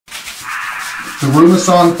The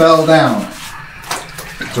Rumason fell down.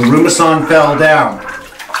 The Rumason fell down.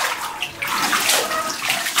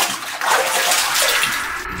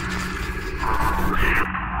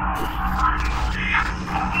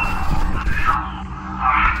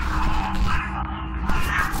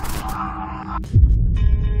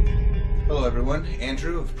 Hello everyone,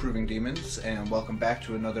 Andrew of Proving Demons, and welcome back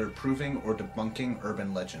to another Proving or Debunking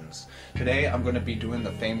Urban Legends. Today I'm going to be doing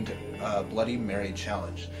the famed Bloody Mary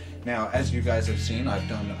Challenge. Now, as you guys have seen, I've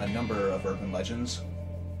done a number of urban legends.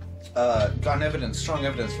 Gotten evidence, strong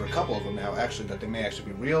evidence for a couple of them now, actually, that they may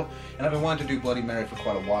actually be real, and I've been wanting to do Bloody Mary for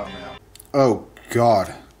quite a while now. Oh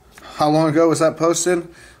god. How long ago was that posted?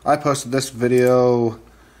 I posted this video,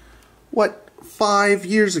 5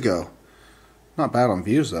 years ago? Not bad on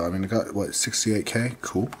views though. I mean, it got, 68K?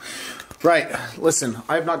 Cool. Right, listen,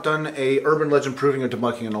 I have not done a urban legend proving or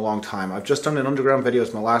debunking in a long time. I've just done an underground video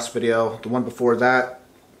as my last video. The one before that,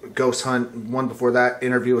 ghost hunt. One before that,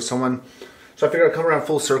 interview with someone. So I figured I'd come around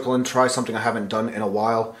full circle and try something I haven't done in a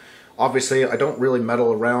while. Obviously, I don't really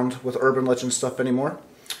meddle around with urban legend stuff anymore.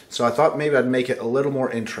 So I thought maybe I'd make it a little more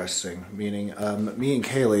interesting, meaning me and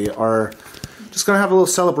Kaylee are just going to have a little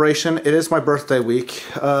celebration. It is my birthday week.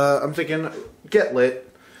 I'm thinking, get lit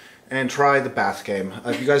and try the bath game.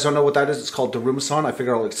 If you guys don't know what that is, it's called Darumasan. I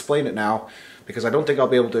figure I'll explain it now, because I don't think I'll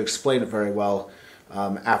be able to explain it very well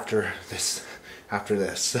after this.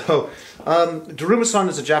 So, Darumasan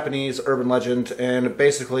is a Japanese urban legend, and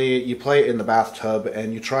basically you play in the bathtub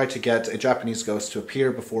and you try to get a Japanese ghost to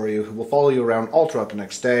appear before you who will follow you around all throughout the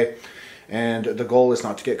next day, and the goal is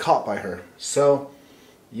not to get caught by her. So,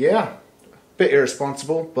 yeah, bit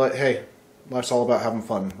irresponsible, but hey, life's all about having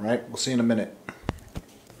fun, right? We'll see you in a minute.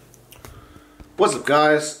 What's up,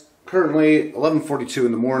 guys? Currently 11:42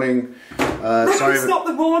 in the morning. Sorry, it's not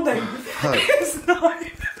the morning. It's not.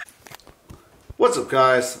 What's up,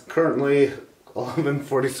 guys? Currently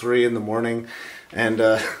 11:43 in the morning, and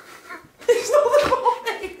It's not the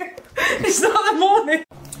morning. It's not the morning.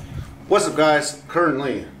 What's up, guys?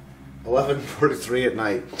 Currently 11:43 at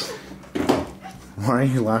night. Why are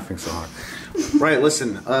you laughing so hard? Right,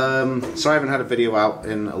 listen, sorry I haven't had a video out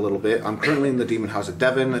in a little bit. I'm currently in the Demon House at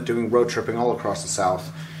Devon, doing road tripping all across the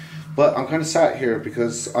South. But I'm kind of sat here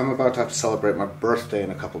because I'm about to have to celebrate my birthday in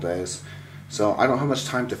a couple days. So I don't have much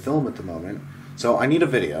time to film at the moment. So I need a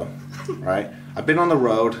video, right? I've been on the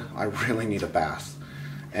road. I really need a bath.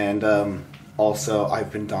 And also,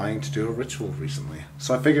 I've been dying to do a ritual recently.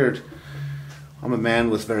 So I figured, I'm a man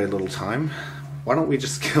with very little time. Why don't we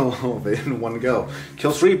just kill all of it in one go? Kill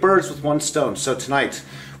 3 birds with 1 stone. So tonight,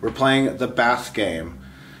 we're playing the bath game,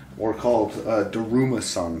 or called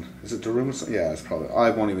Darumasan. Is it Darumasan? Yeah, it's probably, I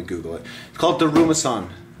won't even Google it. It's called Darumasan.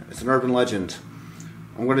 It's an urban legend.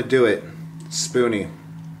 I'm gonna do it. Spoony.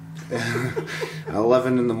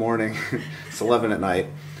 11 in the morning. It's 11 at night.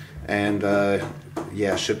 And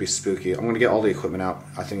yeah, it should be spooky. I'm gonna get all the equipment out.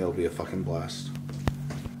 I think it'll be a fucking blast.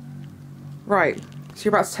 Right, so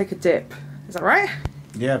you're about to take a dip. Is that right?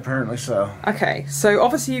 Yeah, apparently so. Okay, so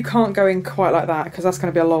obviously you can't go in quite like that, because that's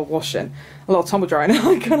going to be a lot of washing, a lot of tumble drying.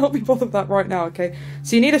 I cannot be bothered with that right now, okay?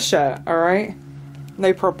 So you need a shirt, alright?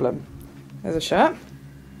 No problem. There's a shirt.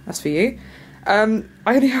 That's for you. I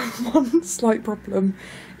only have one slight problem.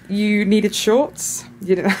 You needed shorts.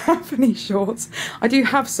 You didn't have any shorts. I do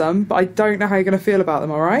have some, but I don't know how you're going to feel about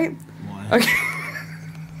them, alright? Why? Okay.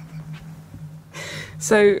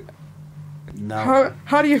 So... No.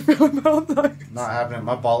 How do you feel about those? Not happening.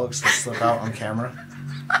 My bollocks will slip out on camera.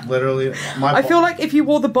 Literally. I feel like if you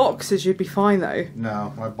wore the boxes, you'd be fine though.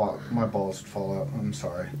 No, my balls would fall out. I'm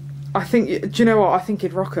sorry. I think. Do you know what? I think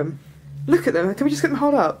you'd rock them. Look at them. Can we just get them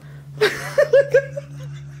held up?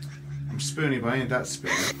 I'm spoony, but I ain't that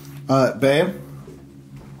spoony. Babe?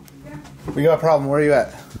 Yeah? We got a problem. Where are you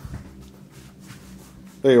at?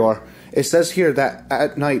 There you are. It says here that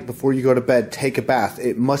at night, before you go to bed, take a bath.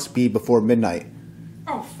 It must be before midnight.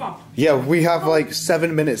 Oh, fuck. Yeah, we have like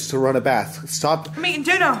 7 minutes to run a bath. Stop. I'm eating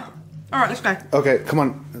dinner. Alright, let's go. Okay, come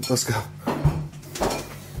on. Let's go.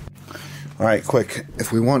 Alright, quick.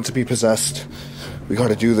 If we want to be possessed, we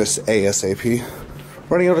gotta do this ASAP.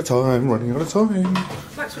 Running out of time, running out of time.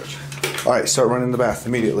 Light switch. Alright, start running the bath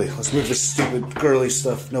immediately. Let's move this stupid girly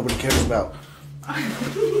stuff nobody cares about.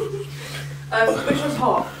 Which one's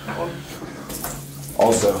hot? That one.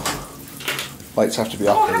 Also, lights have to be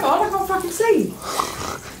off. Oh, hang on, I can't fucking see.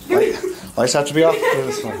 Lights have to be off for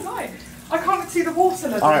this one. I can't see the water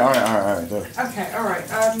level. Alright, there. Okay, alright.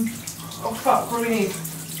 Oh fuck, what do we need?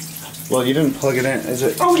 Well, you didn't plug it in, is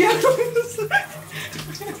it? Oh yeah.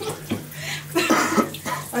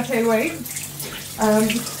 Okay, wait.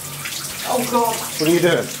 Oh god. What are you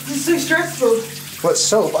doing? This is so stressful. What,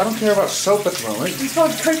 soap? I don't care about soap at the moment. It's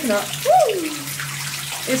called coconut. Woo!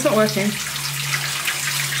 It's not working.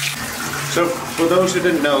 So, for those who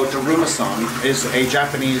didn't know, Daruma-san is a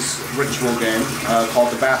Japanese ritual game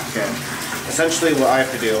called the bath game. Essentially what I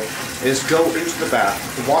have to do is go into the bath,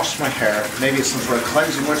 wash my hair, maybe it's some sort of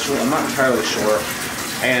cleansing ritual, I'm not entirely sure,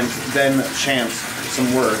 and then chant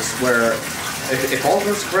some words where, if all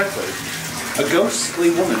goes correctly, a ghostly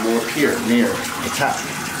woman will appear near the tap.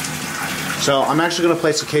 So I'm actually going to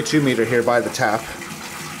place a K2 meter here by the tap,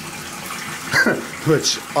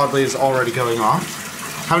 which oddly is already going off.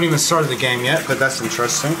 Haven't even started the game yet, but that's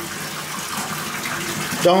interesting.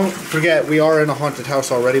 Don't forget, we are in a haunted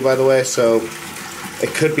house already, by the way, so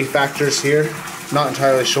it could be factors here. Not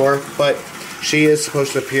entirely sure, but she is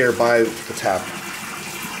supposed to appear by the tap.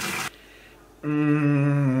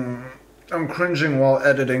 I'm cringing while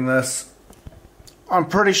editing this. I'm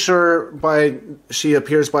pretty sure by she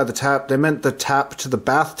appears by the tap, they meant the tap to the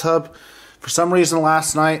bathtub. For some reason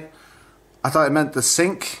last night, I thought it meant the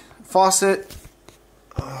sink faucet.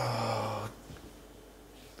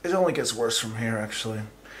 It only gets worse from here, actually.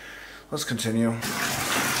 Let's continue.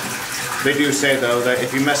 They do say, though, that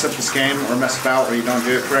if you mess up this game, or mess about, or you don't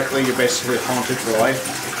do it correctly, you're basically haunted for life.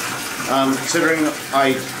 Considering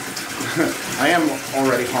I am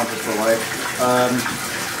already haunted for life,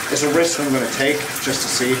 it's a risk I'm going to take, just to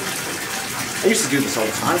see. I used to do this all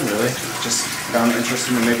the time, really. Just found it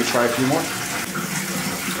interesting to maybe try a few more.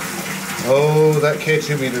 Oh, that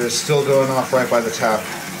K2 meter is still going off right by the tap.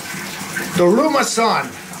 Daruma-san!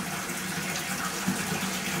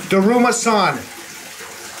 Daruma-san!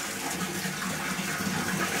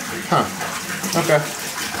 Huh. Okay.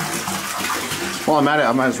 While I'm at it,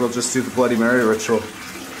 I might as well just do the Bloody Mary ritual.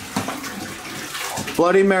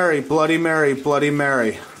 Bloody Mary, Bloody Mary, Bloody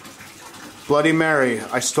Mary. Bloody Mary,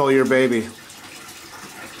 I stole your baby.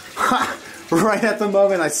 Ha! Right at the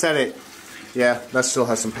moment I said it. Yeah, that still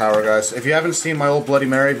has some power, guys. If you haven't seen my old Bloody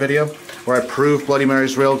Mary video, where I prove Bloody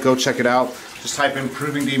Mary's real, go check it out. Just type in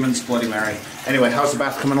Proving Demons Bloody Mary. Anyway, how's the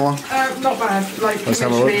bath coming along? Not bad. Like,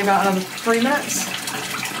 literally about another 3 minutes.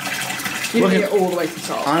 You can get all the way to the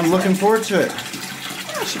top. I'm looking forward to it.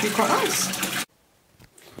 Yeah, it should be quite nice.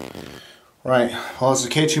 Right, well, as the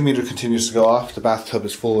K2 meter continues to go off, the bathtub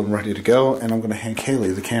is full and ready to go, and I'm going to hand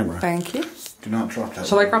Kaylee the camera. Thank you. Do not drop that.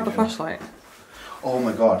 Shall I grab the flashlight? Oh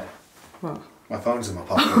my god. What? My phone's in my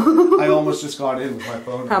pocket. I almost just got in with my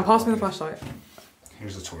phone. Pass me the flashlight.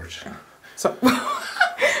 Here's the torch. So,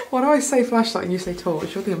 why do I say flashlight and you say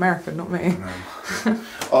torch? You're the American, not me.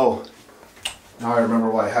 Oh, now I remember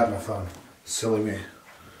why I had my phone. Silly me.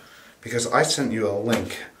 Because I sent you a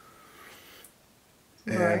link.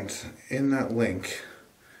 And right. In that link,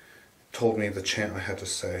 told me the chant I had to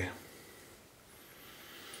say.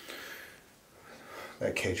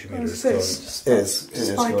 That K2 meter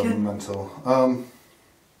is going mental.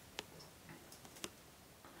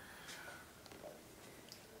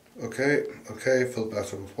 Okay, fill the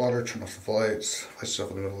bathtub with water, turn off the lights, place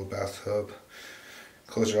yourself in the middle of the bathtub,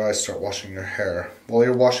 close your eyes, start washing your hair. While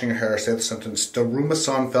you're washing your hair, say the sentence,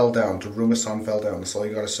 Daruma-san fell down, Daruma-san fell down, that's all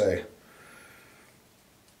you gotta say.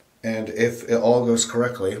 And if it all goes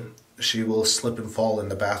correctly, she will slip and fall in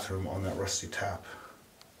the bathroom on that rusty tap.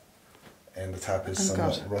 And the tap is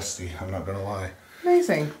somewhat rusty, I'm not gonna lie.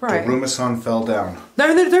 Amazing, right. Daruma-san fell down.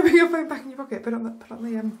 No, don't put your phone back in your pocket, put it on the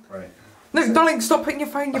Right. No, darling, stop putting your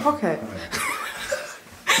phone in your pocket.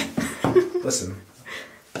 Right. Listen.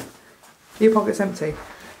 Your pocket's empty?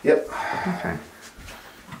 Yep. Okay.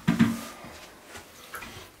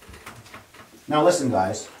 Now listen,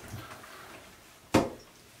 guys.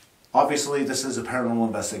 Obviously, this is a paranormal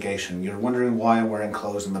investigation. You're wondering why I'm wearing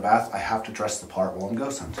clothes in the bath. I have to dress the part while I'm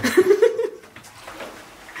ghost hunting.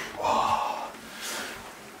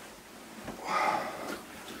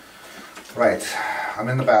 Right. I'm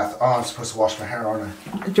in the bath. Oh, I'm supposed to wash my hair, aren't I?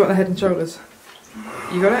 Do you want the head and shoulders?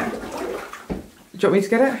 You got it? Do you want me to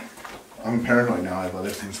get it? I'm paranoid now. I have other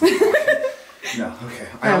things. No, okay.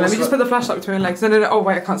 Yeah, let me just put the flashlight between my legs. No. Oh,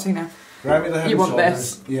 wait, I can't see now. Grab me the head you and want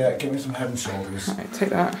shoulders. this? Yeah, give me some head and shoulders. Alright, take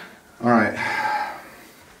that. Alright.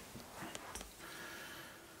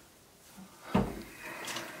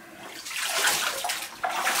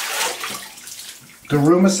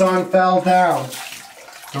 Daruma-san fell down.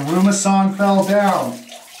 Daruma-san fell down.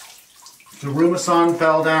 Daruma-san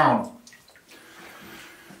fell down.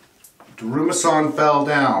 Daruma-san fell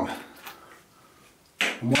down.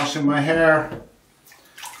 I'm washing my hair.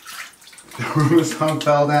 Daruma-san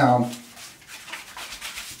fell down.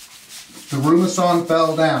 Daruma-san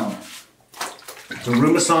fell down.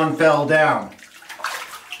 Daruma-san fell down.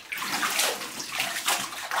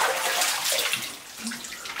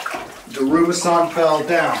 Daruma-san fell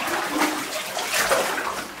down.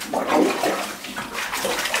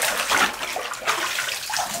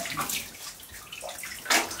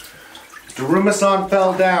 Daruma-san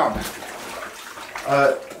fell down.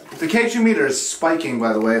 The K2 meter is spiking,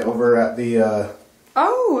 by the way, over at the...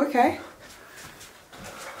 Oh, okay.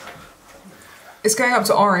 It's going up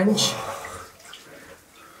to orange.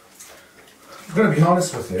 I'm going to be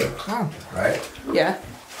honest with you. Oh. Right? Yeah.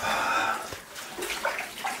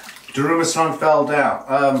 Daruma-san fell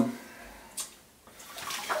down.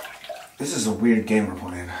 This is a weird game we're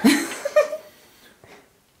playing.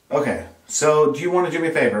 Okay, so do you want to do me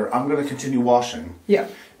a favor? I'm going to continue washing. Yeah.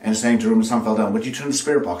 And saying Daruma-san fell down. Would you turn the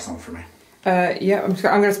spirit box on for me? Yeah, I'm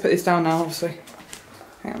going to put this down now, obviously.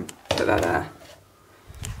 Hang on, put that there.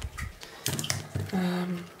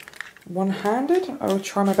 One-handed? I will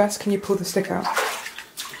try my best. Can you pull the stick out?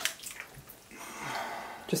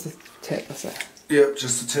 Just the tip, that's it. Yep,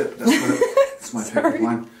 just the tip. That's what it's my favorite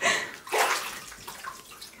line.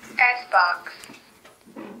 S-Box.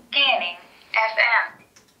 Scanning FM.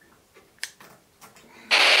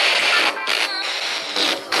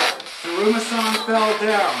 Daruma-san fell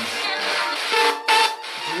down.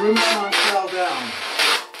 Daruma-san fell down.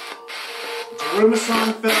 Daruma-san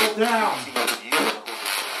fell down.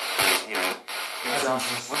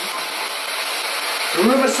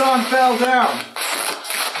 Daruma-san fell down.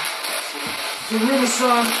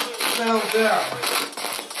 Daruma-san fell down.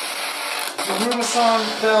 Daruma-san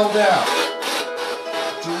fell down.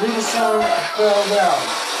 Daruma-san fell down.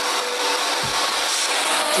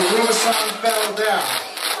 Daruma-san fell down.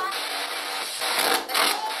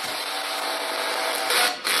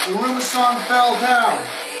 Daruma-san fell down.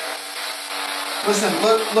 Listen,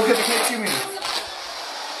 look at the K2 meter.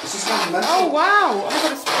 This is going mental. Oh wow! Oh my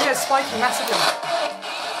god, it's spiking massively.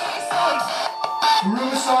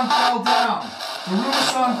 Daruma-san fell down.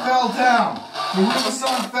 Daruma-san fell down.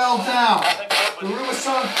 Daruma-san fell down.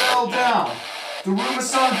 Daruma-san fell down.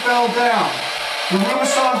 Daruma-san fell down.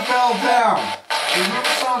 Daruma-san fell down.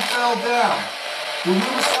 Daruma-san fell down.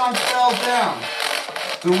 Daruma-san fell down.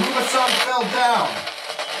 Daruma-san fell down.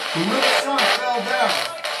 Daruma-san fell down.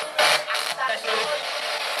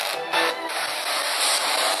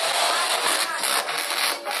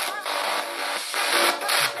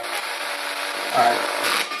 Alright.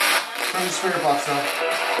 Turn the spirit box off.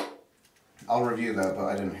 I'll review that, but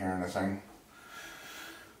I didn't hear anything.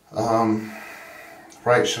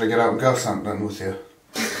 Right, should I get out and go something with you?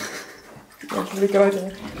 That's a really good idea.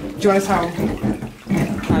 Do you want a towel?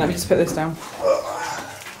 Right, let me just put this down.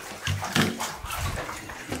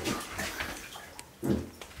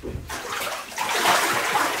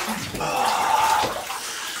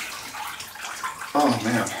 Oh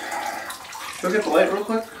man. Should I get the light real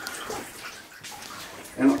quick?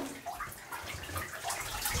 And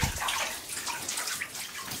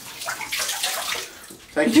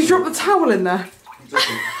Did you drop the towel in there? Just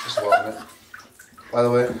a minute. By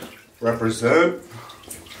the way, represent.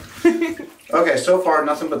 Okay, so far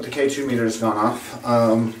nothing but the K2 meter has gone off.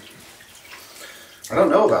 I don't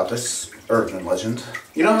know about this urban legend.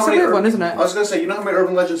 You know how many? It's a weird one, isn't it? I was gonna say, you know how many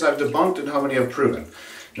urban legends I've debunked and how many I've proven.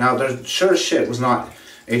 Now, there sure as shit was not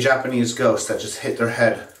a Japanese ghost that just hit their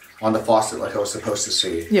head on the faucet like I was supposed to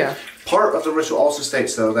see. Yeah. Part of the ritual also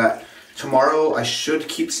states though that tomorrow I should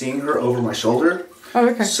keep seeing her over my shoulder. Oh,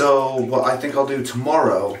 okay. So what I think I'll do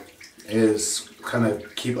tomorrow is kind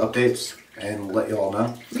of keep updates and let you all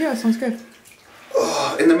know. Yeah, sounds good.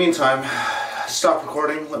 In the meantime, stop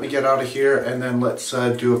recording, let me get out of here, and then let's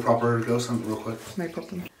do a proper ghost hunt real quick. No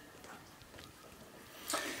problem.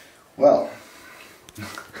 Well,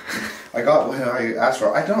 I got what I asked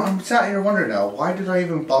for. I'm sat here wondering now, why did I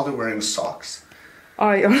even bother wearing socks?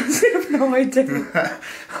 I honestly have no idea.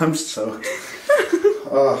 I'm soaked.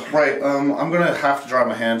 Right, I'm gonna have to dry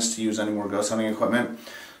my hands to use any more ghost hunting equipment.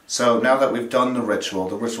 So now that we've done the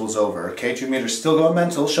ritual's over. K2 meter's still going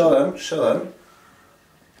mental. Show them.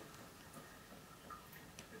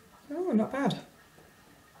 Oh, not bad.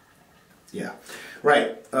 Yeah.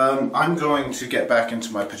 Right, I'm going to get back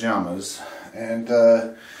into my pajamas and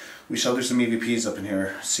we shall do some EVPs up in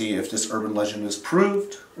here, see if this urban legend is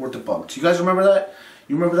proved or debunked. You guys remember that?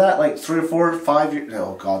 You remember that? Like 3 or 4, 5 years...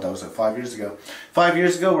 Oh god, that was like 5 years ago. 5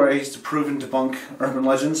 years ago where I used to prove and debunk urban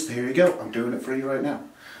legends. Here you go. I'm doing it for you right now.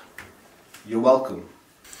 You're welcome.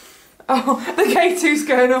 Oh, the K2's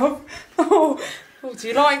going off. Oh, do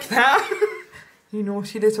you like that? You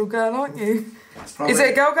naughty little girl, aren't you? Is it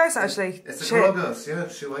a girl ghost, actually? It's a girl ghost, yeah.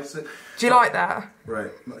 She likes it. Do you like that?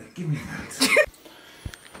 Right. Give me that.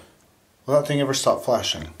 Will that thing ever stop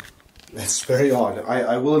flashing? It's very odd.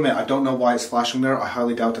 I will admit, I don't know why it's flashing there. I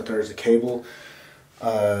highly doubt that there is a cable.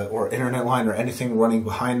 or internet line or anything running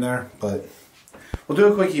behind there, but we'll do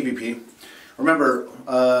a quick EVP. Remember,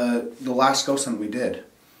 the last ghost hunt we did,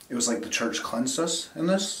 it was like the church cleansed us in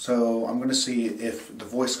this, so I'm going to see if the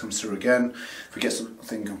voice comes through again, if we get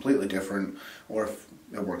something completely different, or if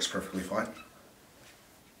it works perfectly fine.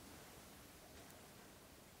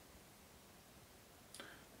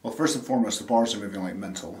 Well, first and foremost, the bars are moving like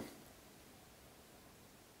mental.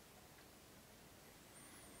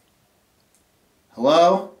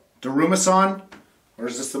 Hello? Daruma-san? Or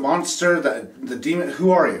is this the monster, the demon?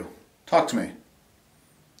 Who are you? Talk to me.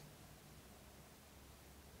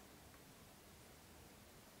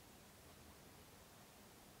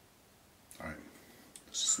 Alright,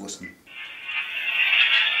 let's just listen.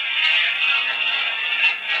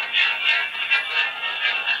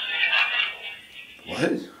 What?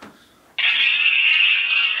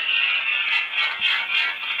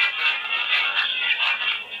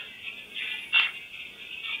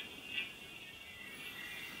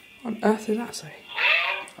 What on earth did that say?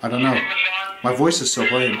 I don't know. My voice is so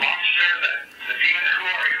plain.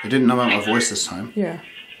 I didn't know about my voice this time. Yeah.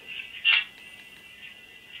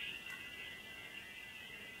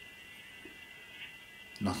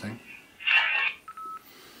 Nothing.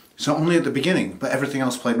 So only at the beginning, but everything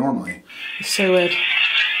else played normally. It's so weird.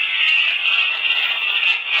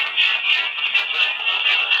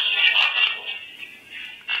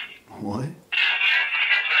 What?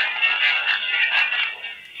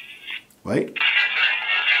 Wait.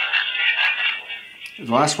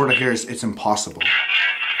 The last word I hear is, it's impossible.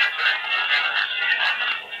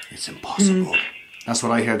 It's impossible. That's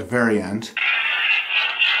what I hear at the very end.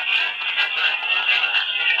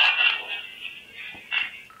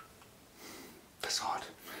 That's odd.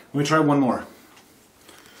 Let me try one more.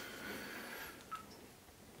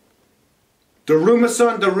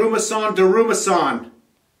 Daruma-san, Daruma-san, Daruma-san.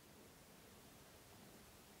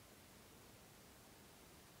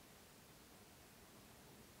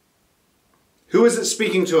 Who is it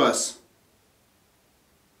speaking to us?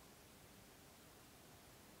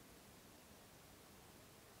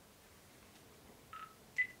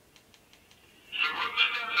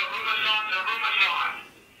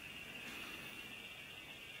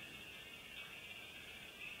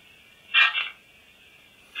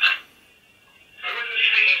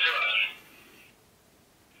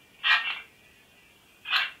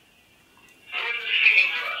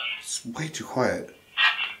 It's way too quiet.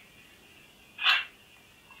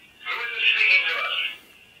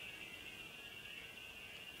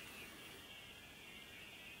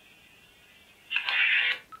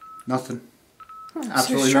 Nothing. Oh,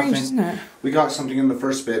 Absolutely so strange, nothing. isn't it? We got something in the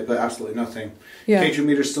first bit, but absolutely nothing. Yeah. K2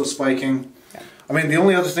 meter's still spiking. Yeah. I mean, the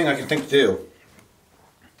only other thing I can think to do...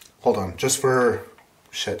 Hold on, just for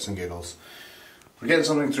shits and giggles. We're getting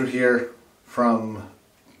something through here from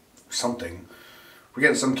something. We're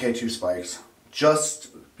getting some K2 spikes. Just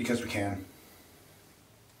because we can.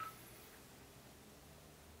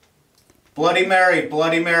 Bloody Mary,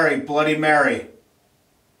 Bloody Mary, Bloody Mary.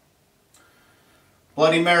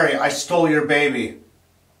 Bloody Mary, I stole your baby.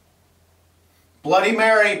 Bloody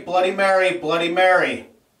Mary, Bloody Mary, Bloody Mary.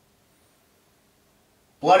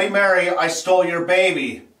 Bloody Mary, I stole your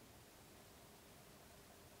baby.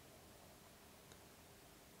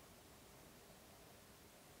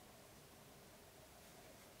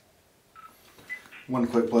 One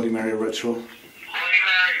quick Bloody Mary ritual. Bloody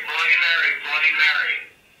Mary, Bloody Mary, Bloody Mary.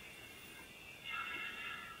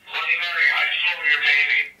 Bloody Mary, I stole your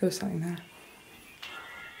baby. There was something there.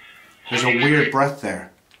 There's a weird breath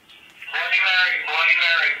there. Bloody Mary, Bloody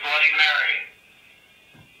Mary, Bloody Mary.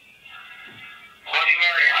 Bloody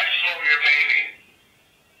Mary, I stole your baby.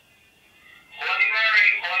 Bloody Mary,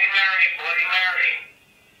 Bloody Mary, Bloody Mary.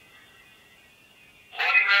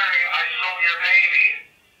 Bloody Mary, I stole your baby.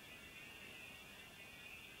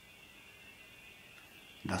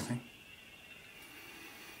 Nothing.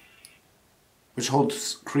 Which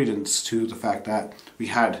holds credence to the fact that we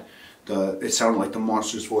had it sounded like the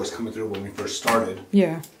monster's voice coming through when we first started.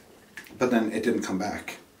 Yeah. But then it didn't come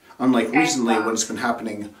back. Unlike recently when it's been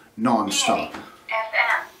happening non-stop.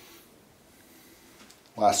 FM.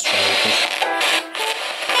 Last try.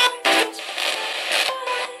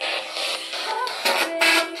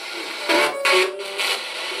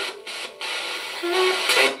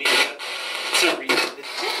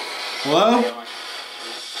 Hello?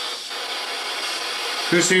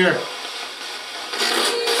 Who's here?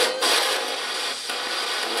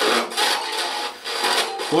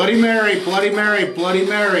 Bloody Mary, Bloody Mary, Bloody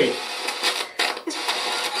Mary.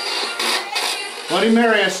 Bloody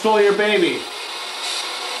Mary, I stole your baby.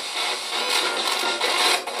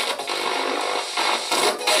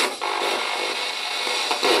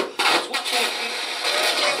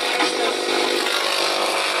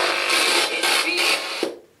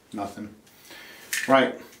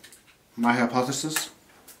 Right. My hypothesis?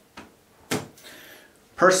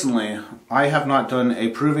 Personally, I have not done a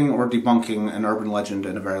proving or debunking an urban legend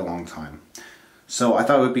in a very long time. So I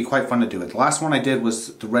thought it would be quite fun to do it. The last one I did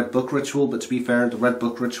was the Red Book Ritual, but to be fair, the Red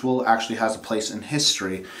Book Ritual actually has a place in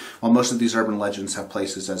history, while most of these urban legends have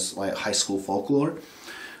places as like high school folklore.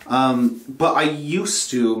 But I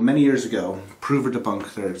used to, many years ago, prove or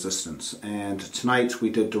debunk their existence. And tonight we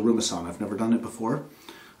did Daruma-san. I've never done it before.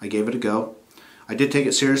 I gave it a go. I did take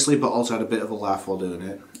it seriously, but also had a bit of a laugh while doing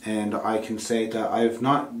it. And I can say that I have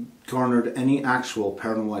not garnered any actual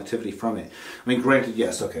paranormal activity from it. I mean, granted,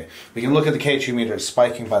 yes, okay. We can look at the K2 meter, it's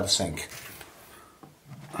spiking by the sink.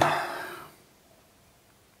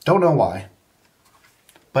 Don't know why,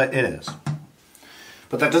 but it is.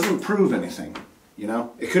 But that doesn't prove anything, you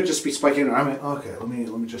know? It could just be spiking. I mean, okay, let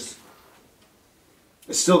me just...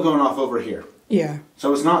 It's still going off over here. Yeah.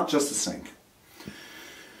 So it's not just the sink.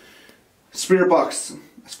 Spirit box,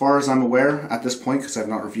 as far as I'm aware, at this point, because I've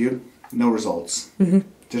not reviewed, no results. Mm-hmm.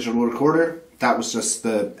 Digital recorder, that was just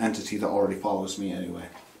the entity that already follows me anyway.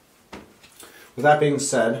 With that being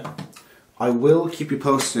said, I will keep you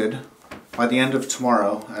posted by the end of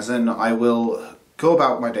tomorrow, as in I will go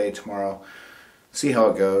about my day tomorrow, see how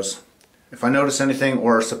it goes. If I notice anything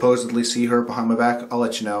or supposedly see her behind my back, I'll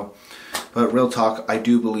let you know. But real talk, I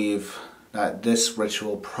do believe that this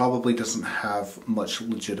ritual probably doesn't have much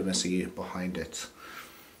legitimacy behind it.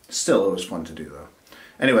 Still, it was fun to do though.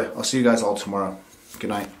 Anyway, I'll see you guys all tomorrow. Good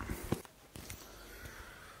night.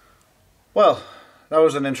 Well, that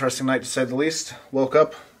was an interesting night to say the least. Woke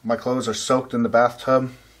up, my clothes are soaked in the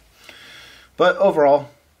bathtub. But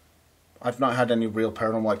overall, I've not had any real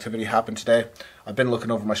paranormal activity happen today. I've been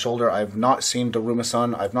looking over my shoulder. I've not seen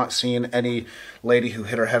Daruma-san. I've not seen any lady who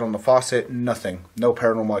hit her head on the faucet. Nothing. No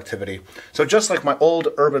paranormal activity. So just like my old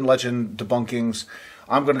urban legend debunkings,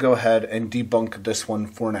 I'm going to go ahead and debunk this one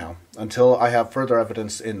for now, until I have further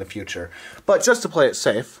evidence in the future. But just to play it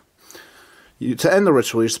safe, to end the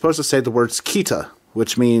ritual, you're supposed to say the words kita,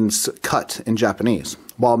 which means cut in Japanese,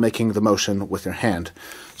 while making the motion with your hand.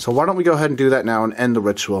 So why don't we go ahead and do that now and end the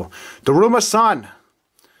ritual. Daruma-san!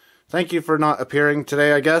 Thank you for not appearing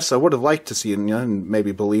today, I guess. I would have liked to see you and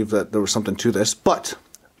maybe believe that there was something to this, but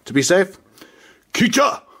to be safe,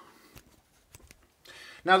 kita!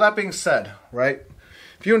 Now that being said, right,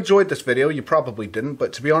 if you enjoyed this video, you probably didn't,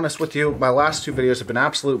 but to be honest with you, my last two videos have been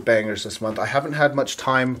absolute bangers this month. I haven't had much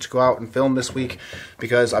time to go out and film this week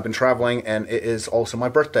because I've been traveling and it is also my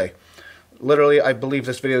birthday. Literally, I believe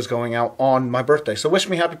this video is going out on my birthday, so wish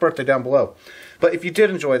me happy birthday down below. But if you did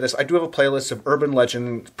enjoy this, I do have a playlist of urban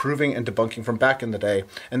legend proving and debunking from back in the day,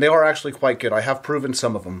 and they are actually quite good. I have proven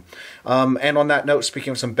some of them. And on that note, speaking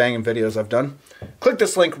of some banging videos I've done, click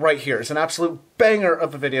this link right here. It's an absolute banger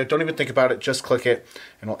of a video. Don't even think about it, just click it,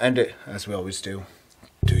 and I'll end it as we always do.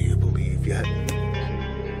 Do you believe yet?